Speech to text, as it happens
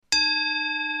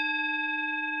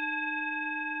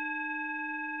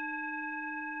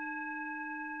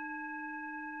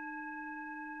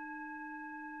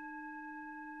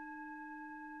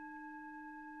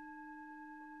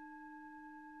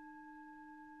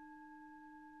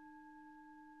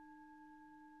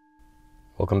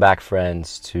Welcome back,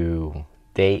 friends, to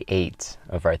day 8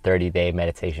 of our 30-day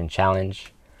meditation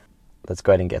challenge. Let's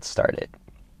go ahead and get started.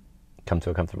 Come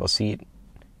to a comfortable seat.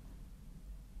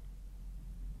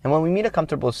 And when we mean a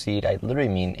comfortable seat, I literally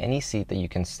mean any seat that you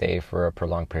can stay for a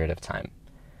prolonged period of time.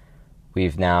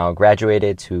 We've now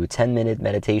graduated to 10-minute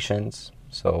meditations,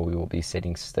 so we will be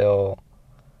sitting still.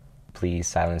 Please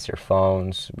silence your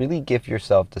phones. Really give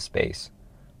yourself the space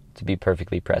to be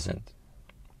perfectly present.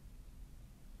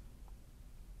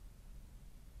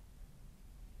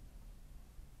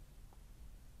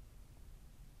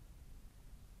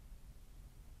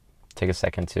 Take a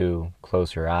second to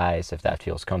close your eyes if that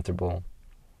feels comfortable.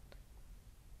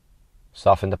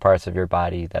 Soften the parts of your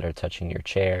body that are touching your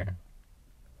chair.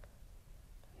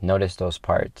 Notice those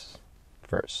parts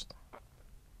first.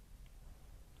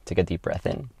 Take a deep breath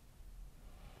in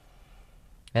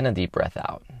and a deep breath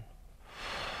out.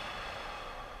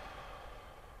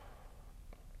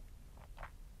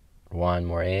 One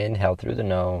more inhale through the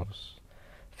nose.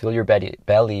 Feel your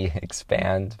belly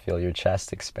expand. Feel your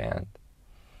chest expand.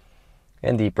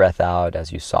 And deep breath out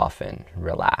as you soften,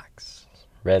 relax,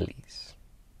 release.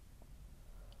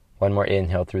 One more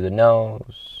inhale through the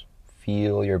nose.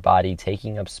 Feel your body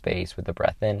taking up space with the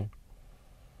breath in.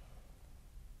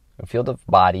 And feel the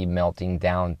body melting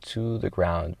down to the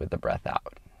ground with the breath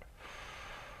out.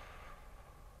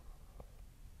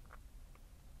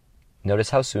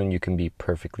 Notice how soon you can be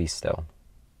perfectly still.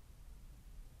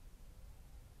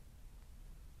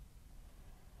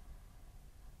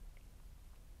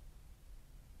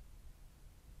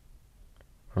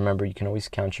 Remember, you can always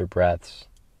count your breaths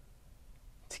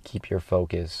to keep your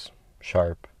focus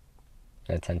sharp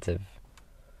and attentive.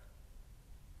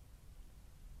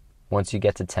 Once you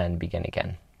get to 10, begin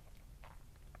again.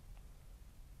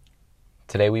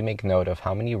 Today we make note of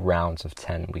how many rounds of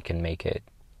 10 we can make it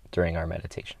during our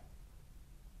meditation.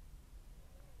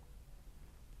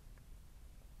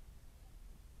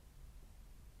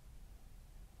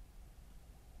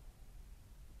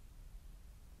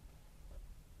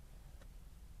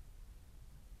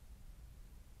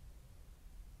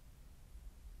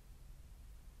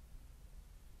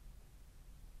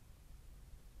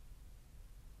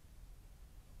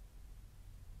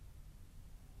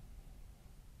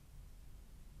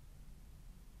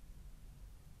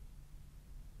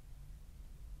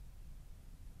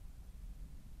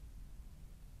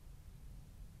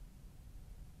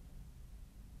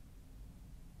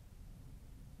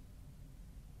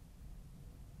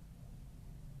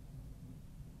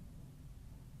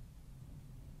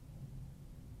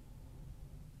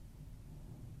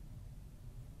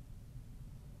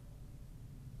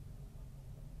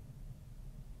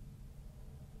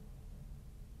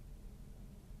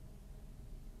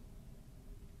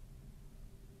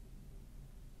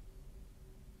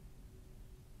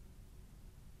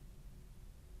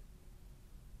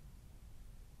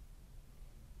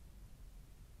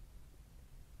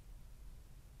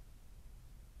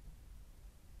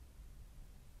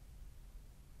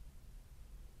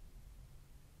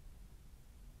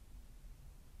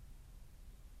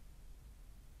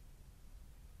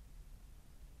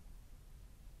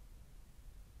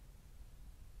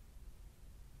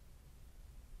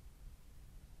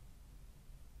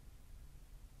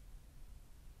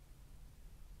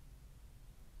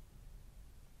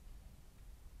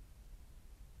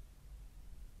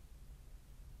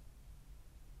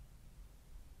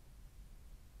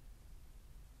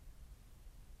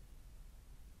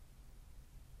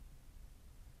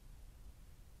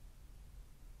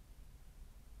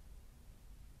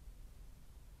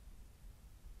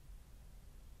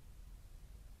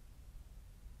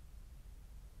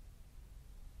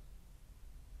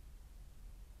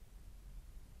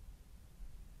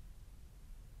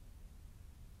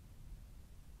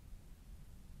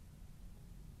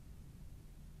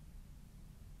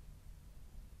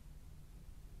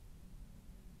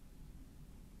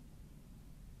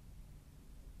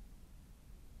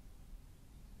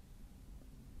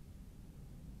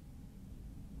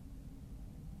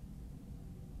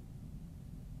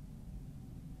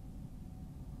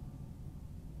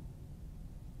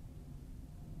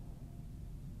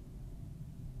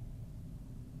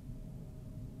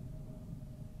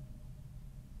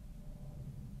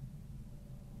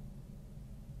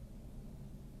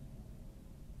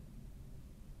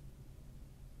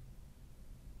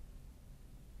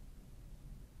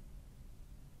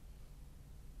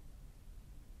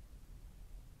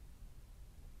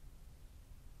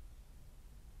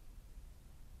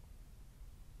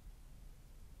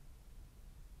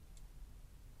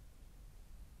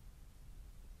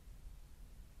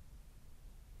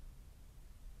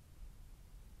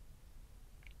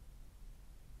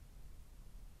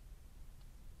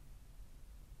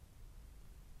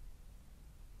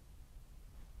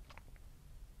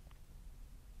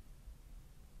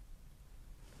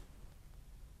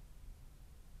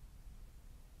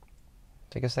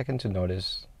 Take a second to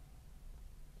notice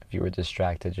if you were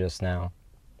distracted just now.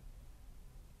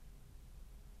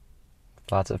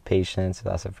 Lots of patience,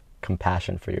 lots of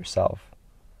compassion for yourself.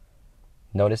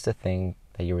 Notice the thing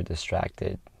that you were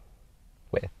distracted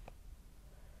with.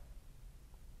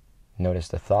 Notice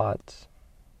the thoughts.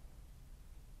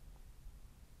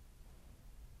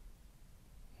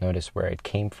 Notice where it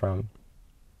came from.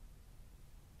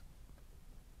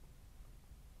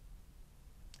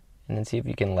 And then see if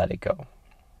you can let it go.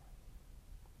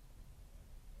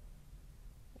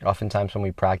 Oftentimes when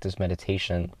we practice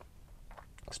meditation,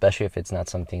 especially if it's not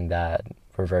something that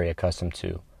we're very accustomed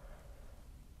to,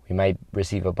 we might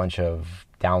receive a bunch of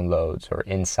downloads or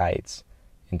insights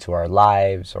into our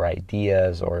lives or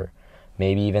ideas or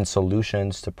maybe even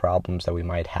solutions to problems that we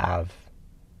might have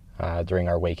during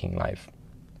our waking life.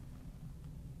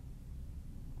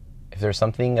 If there's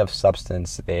something of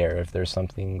substance there, if there's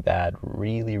something that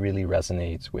really, really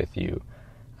resonates with you,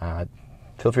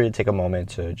 feel free to take a moment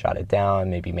to jot it down,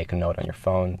 maybe make a note on your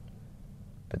phone.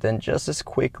 But then just as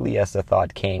quickly as the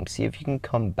thought came, see if you can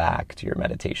come back to your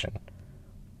meditation.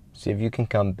 See if you can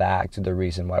come back to the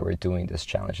reason why we're doing this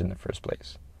challenge in the first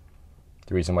place.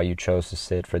 The reason why you chose to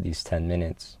sit for these 10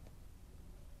 minutes.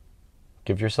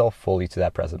 Give yourself fully to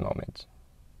that present moment.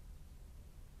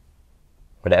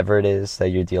 Whatever it is that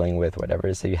you're dealing with, whatever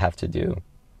it is that you have to do,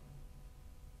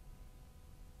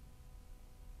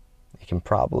 you can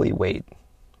probably wait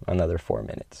another 4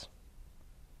 minutes.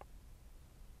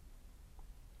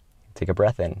 Take a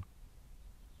breath in.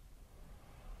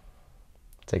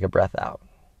 Take a breath out.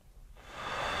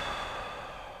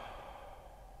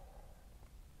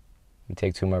 You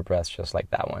take 2 more breaths just like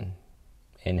that one.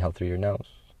 Inhale through your nose.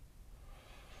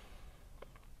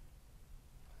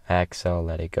 Exhale,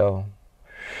 let it go.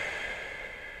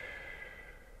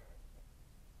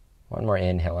 1 more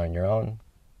inhale on your own.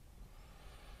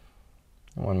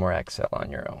 1 more exhale on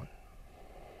your own.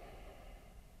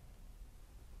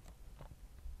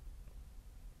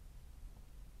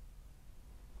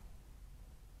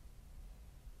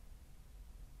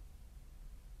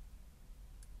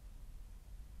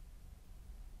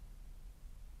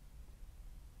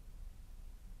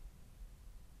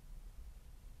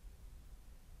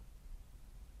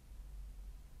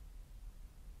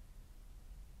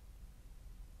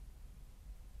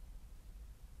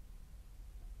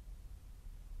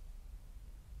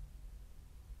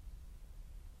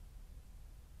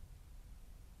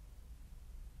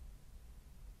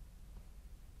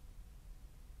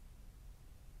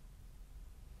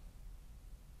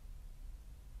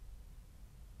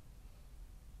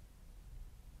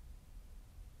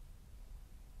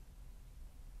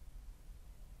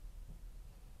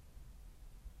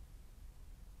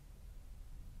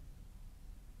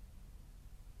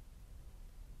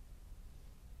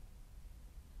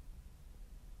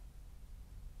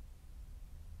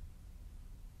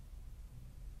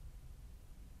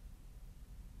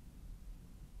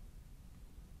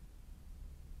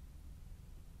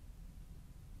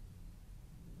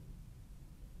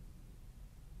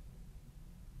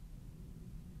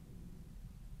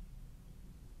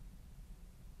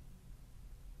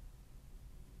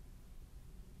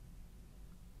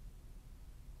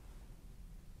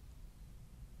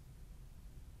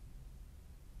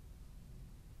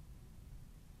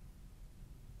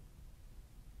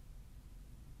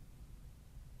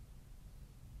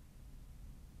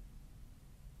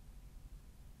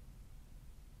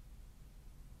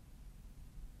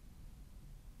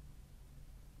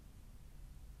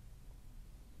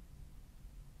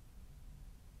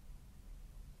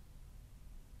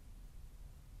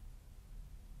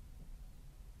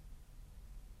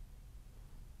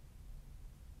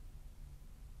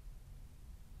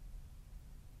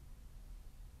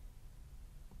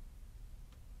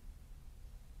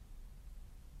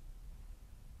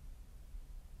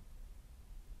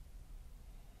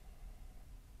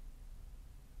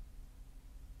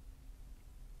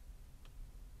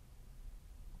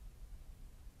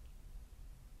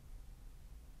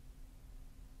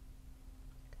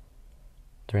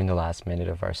 During the last minute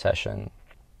of our session,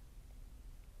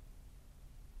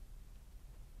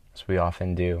 as we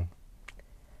often do,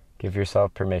 give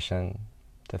yourself permission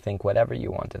to think whatever you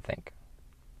want to think.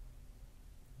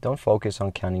 Don't focus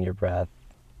on counting your breath.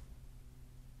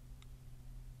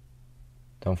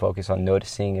 Don't focus on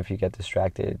noticing if you get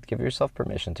distracted. Give yourself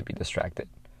permission to be distracted.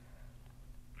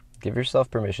 Give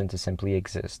yourself permission to simply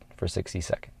exist for 60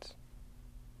 seconds.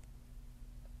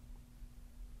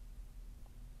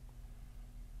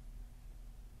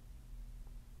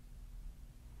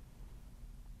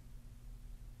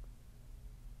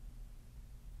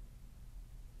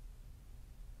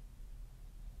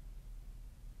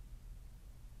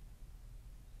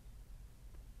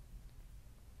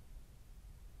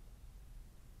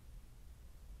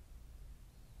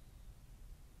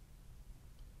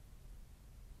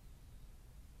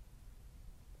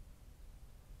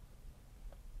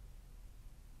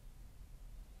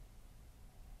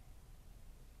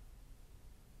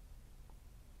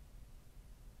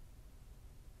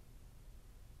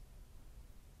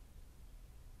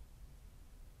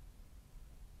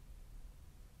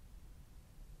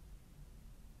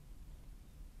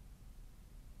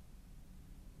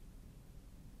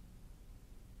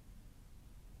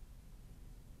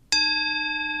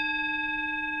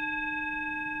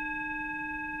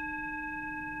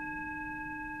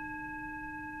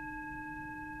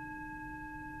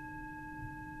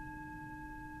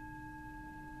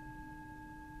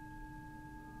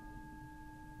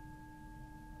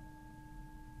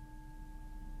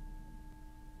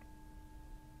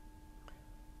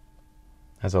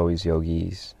 As always,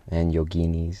 yogis and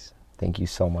yoginis, thank you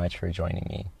so much for joining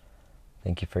me.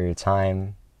 Thank you for your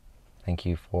time. Thank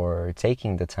you for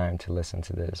taking the time to listen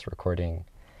to this recording.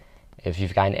 If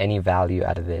you've gotten any value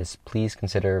out of this, please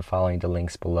consider following the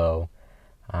links below.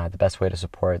 The best way to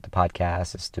support the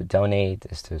podcast is to donate,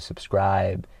 is to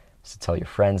subscribe, is to tell your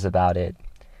friends about it.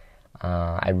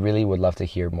 I really would love to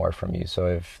hear more from you. So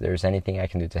if there's anything I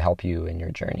can do to help you in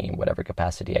your journey in whatever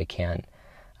capacity I can,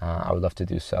 I would love to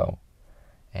do so.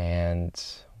 And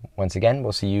once again,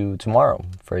 we'll see you tomorrow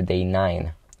for day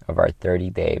 9 of our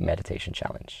 30-day meditation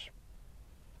challenge.